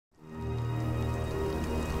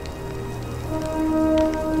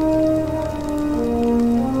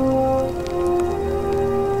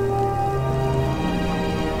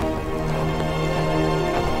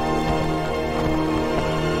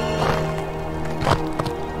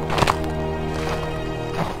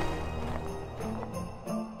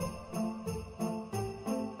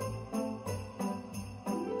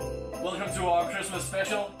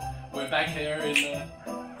here in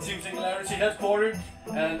Team Singularity headquarters,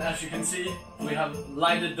 and as you can see, we have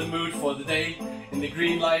lighted the mood for the day in the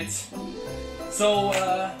green lights. So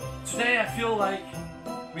today I feel like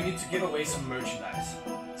we need to give away some merchandise.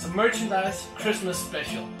 Some merchandise, Christmas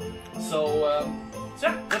special. So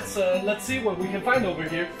yeah, let's see what we can find over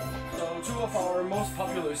here. So two of our most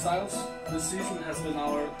popular styles this season has been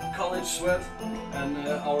our college sweat and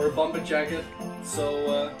our bomber jacket.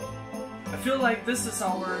 So I feel like this is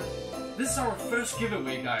our first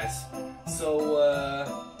giveaway, guys. So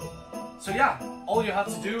yeah, all you have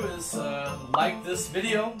to do is like this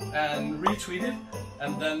video and retweet it,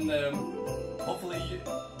 and then hopefully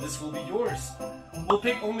this will be yours. We'll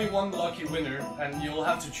pick only one lucky winner, and you'll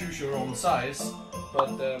have to choose your own size.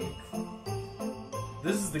 But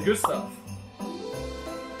this is the good stuff.